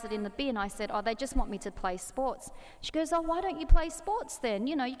 Why is it in the bin? I said, they just want me to play sports. She goes, why don't you play sports then?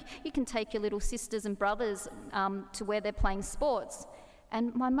 You can take your little sisters and brothers to where they're playing sports.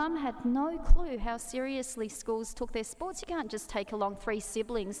 And my mum had no clue how seriously schools took their sports. You can't just take along 3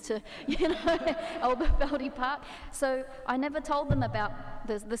 siblings to, Alberfeldy Park. So I never told them about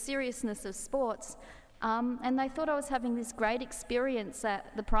the seriousness of sports. And they thought I was having this great experience at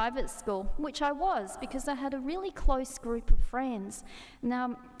the private school, which I was, because I had a really close group of friends.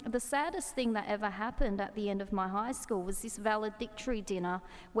 Now, the saddest thing that ever happened at the end of my high school was this valedictory dinner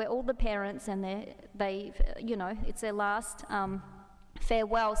where all the parents and it's their last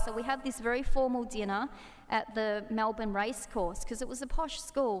farewell. So we have this very formal dinner at the Melbourne Racecourse because it was a posh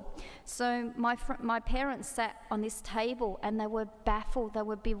school. So my parents sat on this table and they were baffled, they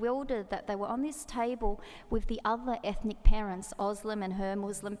were bewildered that they were on this table with the other ethnic parents, Oslam and her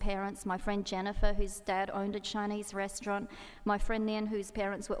Muslim parents, my friend Jennifer, whose dad owned a Chinese restaurant, my friend Nan, whose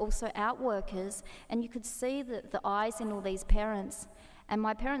parents were also outworkers, and you could see the eyes in all these parents. And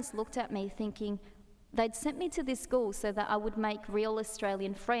my parents looked at me thinking, they'd sent me to this school so that I would make real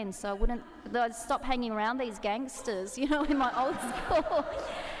Australian friends, so I'd stop hanging around these gangsters, you know, in my old school.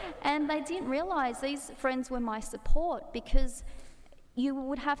 And they didn't realise these friends were my support, because you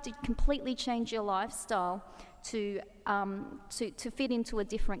would have to completely change your lifestyle to fit into a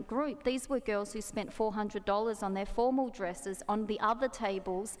different group. These were girls who spent $400 on their formal dresses on the other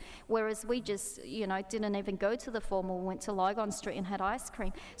tables, whereas we just, you know, didn't even go to the formal, went to Lygon Street and had ice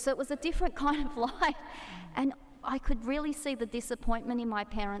cream. So it was a different kind of life. And I could really see the disappointment in my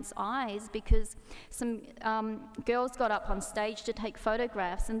parents' eyes, because some girls got up on stage to take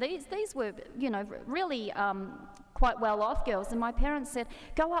photographs, and these were, you know, really quite well-off girls, and my parents said,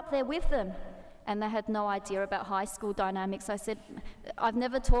 go up there with them. And they had no idea about high school dynamics. I said, I've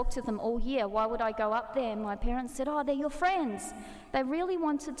never talked to them all year. Why would I go up there? And my parents said, oh, they're your friends. They really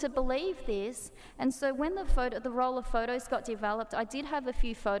wanted to believe this. And so when the roll of photos got developed, I did have a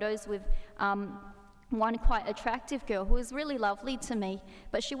few photos with one quite attractive girl who was really lovely to me,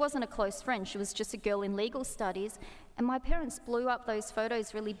 but she wasn't a close friend. She was just a girl in legal studies. And my parents blew up those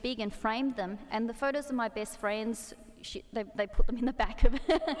photos really big and framed them. And the photos of my best friends, they put them in the back of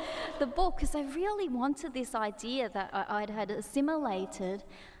the book, because they really wanted this idea that I'd had assimilated.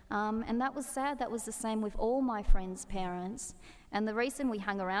 And that was sad. That was the same with all my friends' parents. And the reason we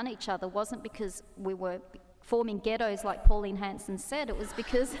hung around each other wasn't because we were forming ghettos like Pauline Hanson said. It was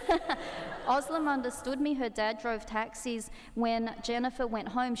because Oslam understood me. Her dad drove taxis. When Jennifer went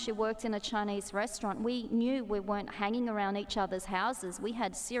home, she worked in a Chinese restaurant. We knew we weren't hanging around each other's houses. We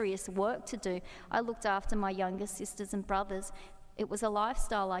had serious work to do. I looked after my younger sisters and brothers. It was a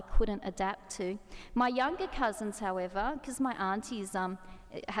lifestyle I couldn't adapt to. My younger cousins, however, because my aunties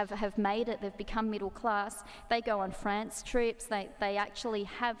have made it, they've become middle class, they go on France trips, they actually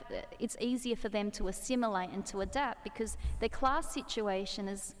have, it's easier for them to assimilate and to adapt, because their class situation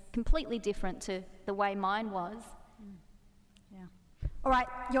is completely different to the way mine was. Yeah. All right,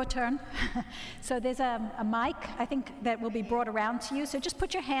 your turn. So there's a mic, I think, that will be brought around to you, so just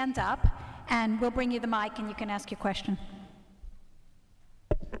put your hand up and we'll bring you the mic and you can ask your question.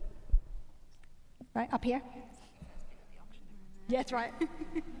 Right, up here? Yeah, that's right.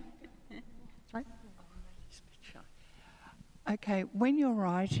 Right. Okay, when you're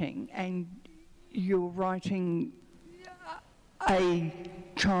writing and you're writing a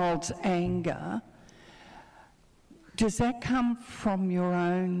child's anger, does that come from your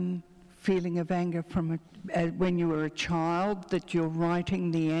own feeling of anger from when you were a child, that you're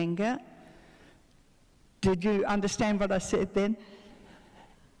writing the anger? Did you understand what I said then?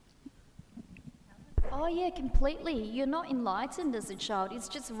 Oh yeah, completely. You're not enlightened as a child. It's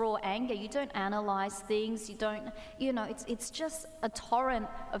just raw anger. You don't analyse things. You don't, you know, it's just a torrent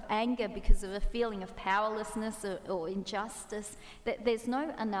of anger because of a feeling of powerlessness or injustice. There's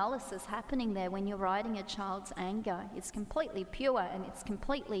no analysis happening there when you're writing a child's anger. It's completely pure, and it's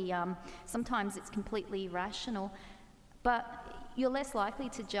completely, sometimes it's completely irrational. But you're less likely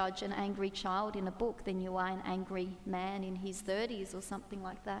to judge an angry child in a book than you are an angry man in his 30s or something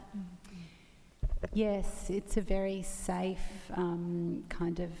like that. Mm-hmm. Yes, it's a very safe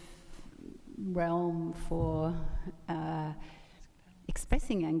kind of realm for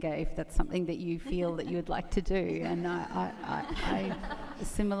expressing anger, if that's something that you feel that you would like to do. And I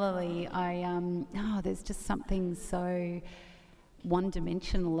similarly, there's just something so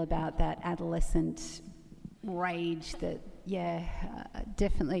one-dimensional about that adolescent rage that,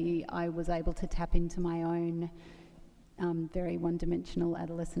 definitely I was able to tap into my own very one-dimensional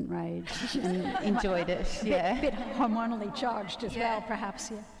adolescent rage and enjoyed it. Yeah, bit hormonally charged as well, perhaps.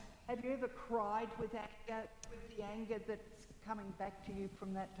 Yeah. Have you ever cried with anger, with the anger that's coming back to you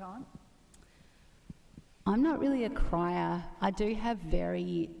from that time? I'm not really a crier. I do have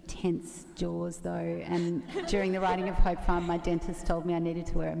very tense jaws though, and during the writing of Hope Farm, my dentist told me I needed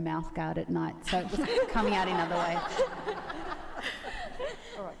to wear a mouth guard at night, so it was coming out in other ways.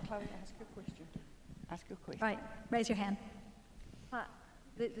 All right, Chloe, ask your question. Ask your question. Right, raise your hand.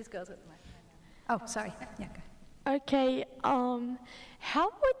 This girl's got the microphone. Oh, sorry. Yeah, go. Okay, how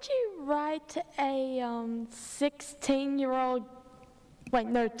would you write a 16-year-old,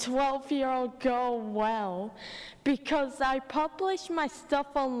 12-year-old girl well? Because I publish my stuff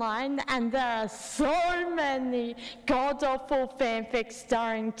online and there are so many god-awful fanfics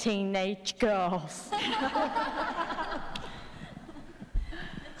starring teenage girls.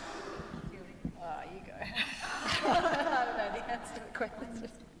 I don't know the answer to the question.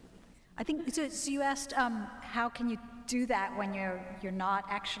 I think so you asked how can you do that when you're not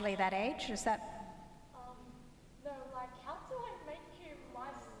actually that age? Is that? No, how do I make my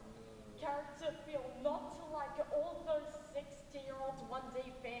character feel not like all those 60-year-old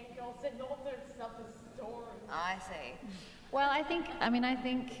 1D fangirls and all those stuff is I see. Well, I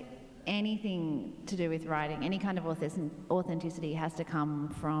think anything to do with writing, any kind of authenticity has to come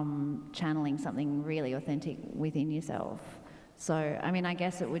from channeling something really authentic within yourself. So, I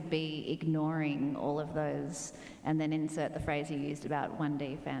guess it would be ignoring all of those and then insert the phrase you used about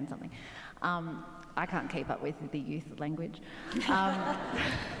 1D fan something. I can't keep up with the youth language.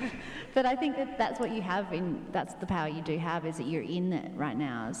 But I think that's what you have that's the power you do have, is that you're in it right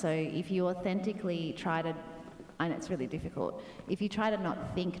now. So if you authentically try to, and it's really difficult, if you try to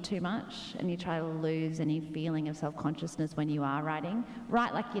not think too much and you try to lose any feeling of self-consciousness when you are writing,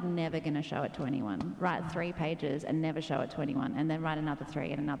 write like you're never going to show it to anyone. Write 3 pages and never show it to anyone, and then write another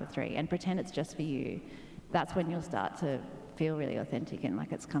 3 and another 3 and pretend it's just for you. That's when you'll start to feel really authentic and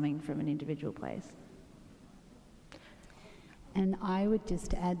like it's coming from an individual place. And I would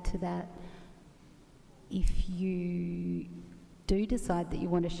just add to that, if you do decide that you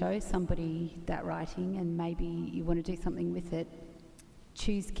want to show somebody that writing and maybe you want to do something with it,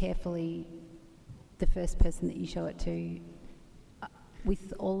 choose carefully the first person that you show it to.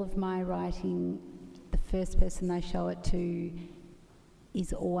 With all of my writing, the first person I show it to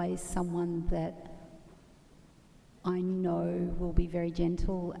is always someone that I know will be very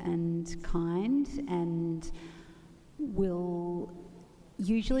gentle and kind and will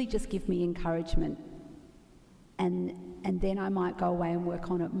usually just give me encouragement, and then I might go away and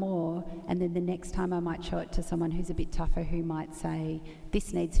work on it more, and then the next time I might show it to someone who's a bit tougher, who might say,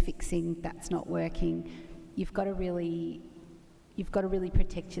 this needs fixing, that's not working. You've got to really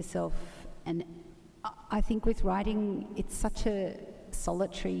protect yourself. And I think with writing, it's such a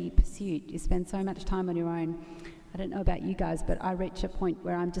solitary pursuit. You spend so much time on your own. I don't know about you guys, but I reach a point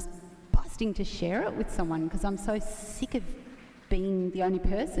where I'm just busting to share it with someone because I'm so sick of being the only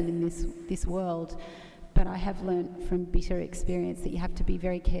person in this world. But I have learnt from bitter experience that you have to be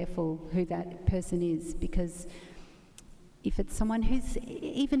very careful who that person is, because if it's someone who's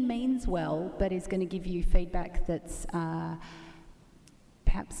even means well but is going to give you feedback that's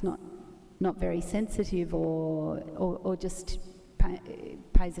perhaps not very sensitive or just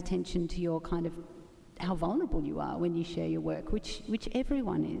pays attention to your kind of how vulnerable you are when you share your work, which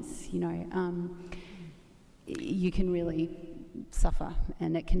everyone is, you can really suffer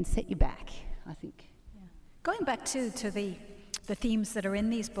and it can set you back, I think. Yeah. Going back to the themes that are in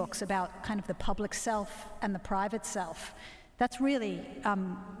these books about kind of the public self and the private self, that's really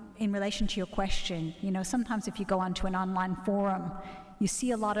in relation to your question. Sometimes if you go onto an online forum, you see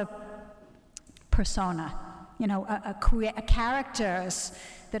a lot of persona, characters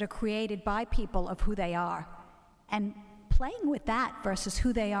that are created by people of who they are. And playing with that versus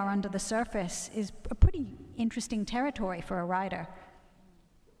who they are under the surface is a pretty interesting territory for a writer.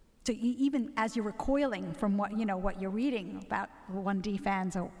 So even as you're recoiling from what you're reading about 1D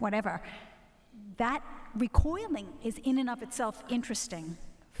fans or whatever, that recoiling is in and of itself interesting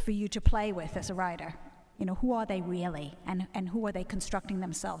for you to play with as a writer. Who are they really, and who are they constructing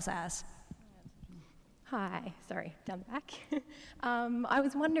themselves as? Hi, sorry, down the back. I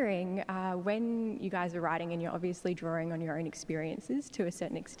was wondering, when you guys are writing, and you're obviously drawing on your own experiences to a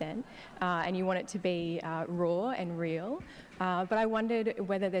certain extent, and you want it to be raw and real, but I wondered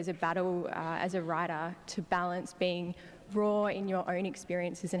whether there's a battle as a writer to balance being raw in your own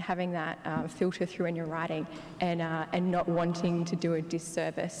experiences and having that filter through in your writing, and not wanting to do a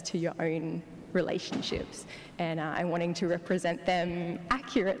disservice to your own relationships, and wanting to represent them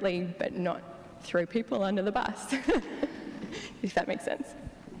accurately, but not throw people under the bus, if that makes sense.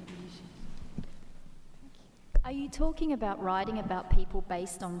 Are you talking about writing about people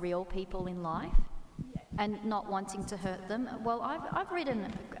based on real people in life and not wanting to hurt them? Well, I've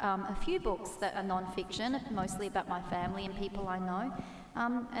written a few books that are non-fiction, mostly about my family and people I know.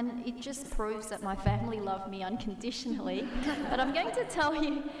 And it just proves that my family love me unconditionally. But I'm going to tell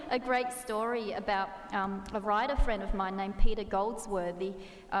you a great story about a writer friend of mine named Peter Goldsworthy,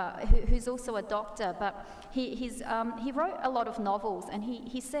 who's also a doctor, but he wrote a lot of novels, and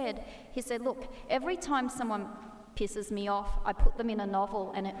he said, look, every time someone pisses me off, I put them in a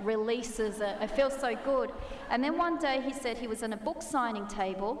novel and it releases it. It feels so good. And then one day he said he was in a book signing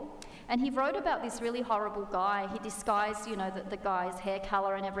table, and he wrote about this really horrible guy. He disguised, the guy's hair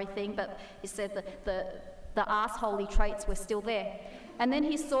colour and everything, but he said that the arseholey traits were still there. And then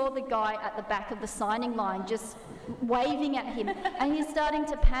he saw the guy at the back of the signing line just waving at him, and he's starting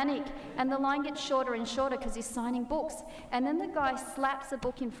to panic, and the line gets shorter and shorter because he's signing books. And then the guy slaps a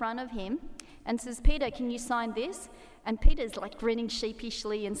book in front of him and says, "Peter, can you sign this?" And Peter's like grinning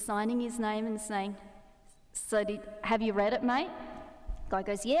sheepishly and signing his name and saying, "So have you read it, mate?" Guy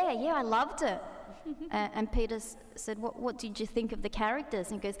goes, yeah, I loved it. And Peter said, what did you think of the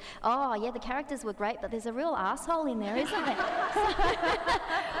characters? And he goes, oh, yeah, the characters were great, but there's a real asshole in there, isn't there? So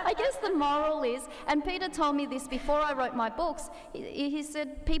I guess the moral is, and Peter told me this before I wrote my books, he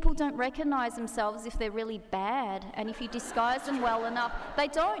said people don't recognise themselves if they're really bad, and if you disguise them well enough, they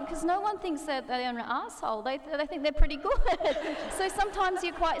don't, because no one thinks that they're an asshole. They think they're pretty good. So sometimes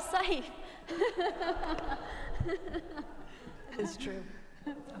you're quite safe. It's true.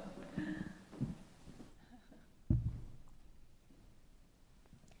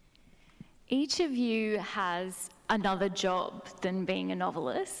 Each of you has another job than being a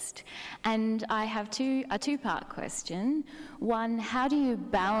novelist, and I have a two-part question. One, how do you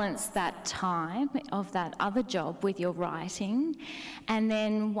balance that time of that other job with your writing? And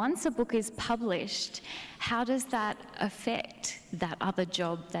then once a book is published, how does that affect that other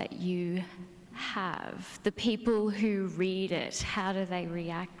job that you have? The people who read it, how do they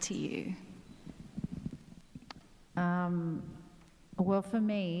react to you? Well, for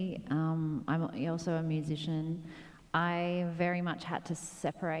me, I'm also a musician. I very much had to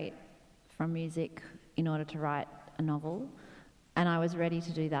separate from music in order to write a novel, and I was ready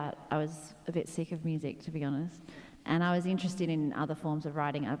to do that. I was a bit sick of music, to be honest, and I was interested in other forms of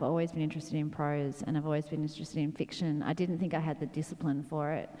writing. I've always been interested in prose, and I've always been interested in fiction. I didn't think I had the discipline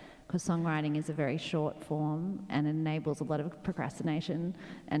for it, because songwriting is a very short form and it enables a lot of procrastination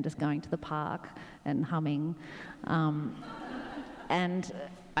and just going to the park and humming. And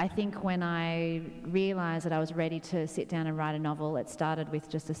I think when I realised that I was ready to sit down and write a novel, it started with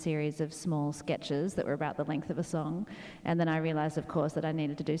just a series of small sketches that were about the length of a song. And then I realised, of course, that I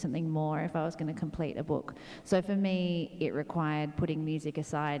needed to do something more if I was going to complete a book. So for me, it required putting music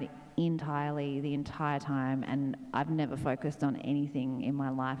aside entirely the entire time, and I've never focused on anything in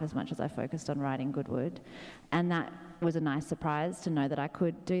my life as much as I focused on writing Goodwood. And that was a nice surprise to know that I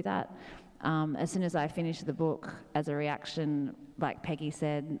could do that. As soon as I finished the book, as a reaction, like Peggy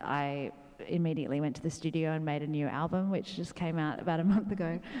said, I immediately went to the studio and made a new album, which just came out about a month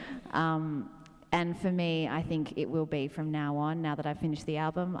ago. And for me, I think it will be from now on. Now that I've finished the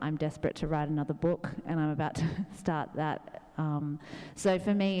album, I'm desperate to write another book, and I'm about to start that. So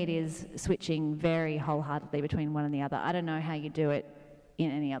for me, it is switching very wholeheartedly between one and the other. I don't know how you do it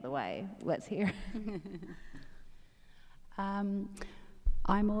in any other way. Let's hear.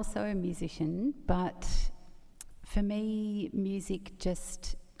 I'm also a musician, but for me, music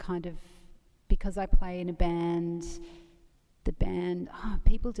just kind of, because I play in a band,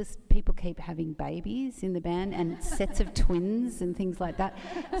 people keep having babies in the band and sets of twins and things like that.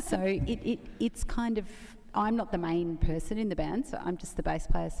 So it's kind of, I'm not the main person in the band, so I'm just the bass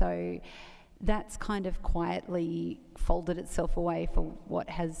player. So that's kind of quietly folded itself away for what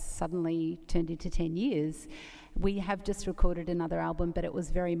has suddenly turned into 10 years. We have just recorded another album, but it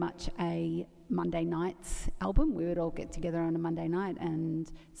was very much a Monday nights album. We would all get together on a Monday night,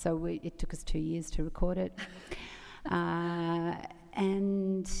 and so it took us 2 years to record it.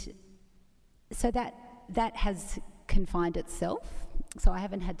 And so that has confined itself, so I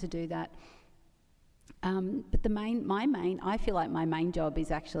haven't had to do that. But I feel like my main job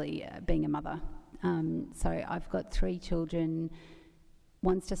is actually being a mother. So I've got 3 children.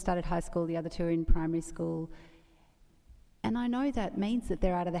 One's just started high school, the other 2 are in primary school. And I know that means that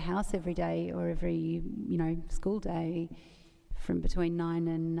they're out of the house every day or every, school day from between 9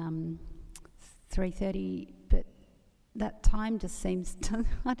 and 3:30. But that time just seems to,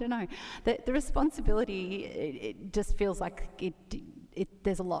 I don't know, the responsibility, it just feels like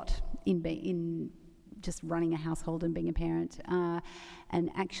there's a lot in just running a household and being a parent. And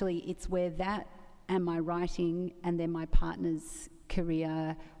actually it's where that and my writing and then my partner's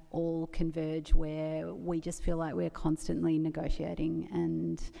career all converge, where we just feel like we're constantly negotiating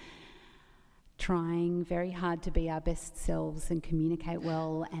and trying very hard to be our best selves and communicate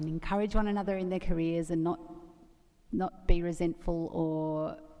well and encourage one another in their careers and not be resentful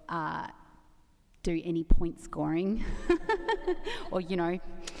or do any point scoring or,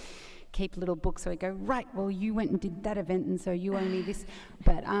 keep little books so we go, right, well, you went and did that event and so you owe me this.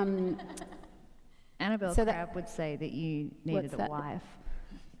 But Annabelle Crabb would say that you needed a wife.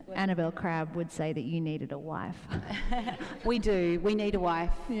 Annabelle Crabb would say that you needed a wife. We do. We need a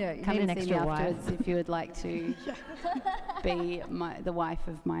wife. Yeah, come and see me afterwards if you would like to be the wife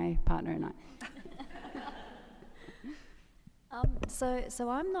of my partner and I. So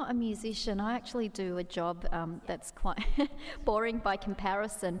I'm not a musician. I actually do a job that's quite boring by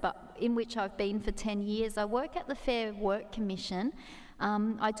comparison, but in which I've been for 10 years. I work at the Fair Work Commission.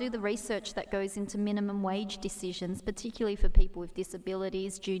 I do the research that goes into minimum wage decisions, particularly for people with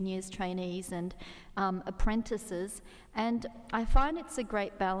disabilities, juniors, trainees and apprentices. And I find it's a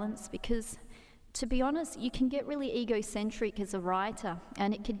great balance because to be honest, you can get really egocentric as a writer,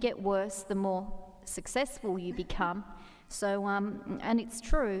 and it could get worse the more successful you become. So, and it's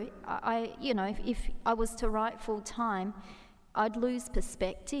true. You know, if I was to write full time, I'd lose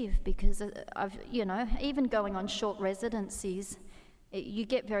perspective, because you know, even going on short residencies, you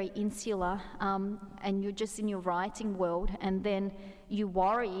get very insular, and you're just in your writing world, and then you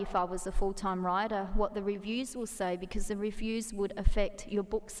worry, if I was a full-time writer, what the reviews will say, because the reviews would affect your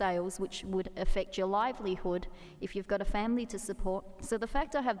book sales, which would affect your livelihood if you've got a family to support. So the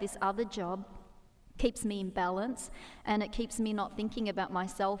fact I have this other job keeps me in balance, and it keeps me not thinking about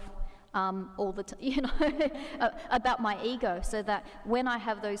myself all the time, you know, about my ego, so that when I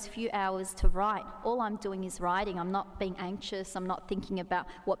have those few hours to write, all I'm doing is writing. I'm not being anxious. I'm not thinking about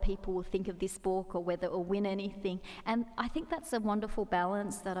what people will think of this book or whether it will win anything. And I think that's a wonderful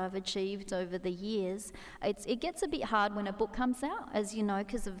balance that I've achieved over the years. It gets a bit hard when a book comes out, as you know,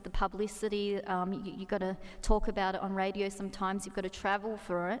 because of the publicity. You've got to talk about it on radio sometimes. You've got to travel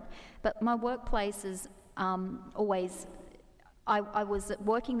for it. But my workplace is always... I was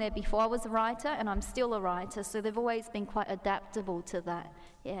working there before I was a writer, and I'm still a writer, so they've always been quite adaptable to that.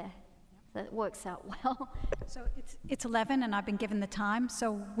 Yeah, that works out well. So it's 11, and I've been given the time,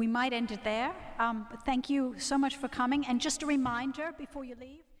 so we might end it there. But thank you so much for coming, and just a reminder before you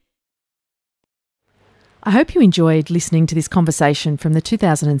leave. I hope you enjoyed listening to this conversation from the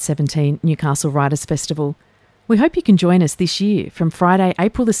 2017 Newcastle Writers' Festival. We hope you can join us this year from Friday,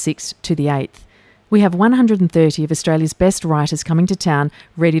 April the 6th to the 8th. We have 130 of Australia's best writers coming to town,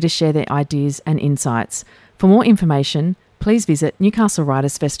 ready to share their ideas and insights. For more information, please visit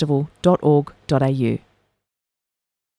newcastlewritersfestival.org.au.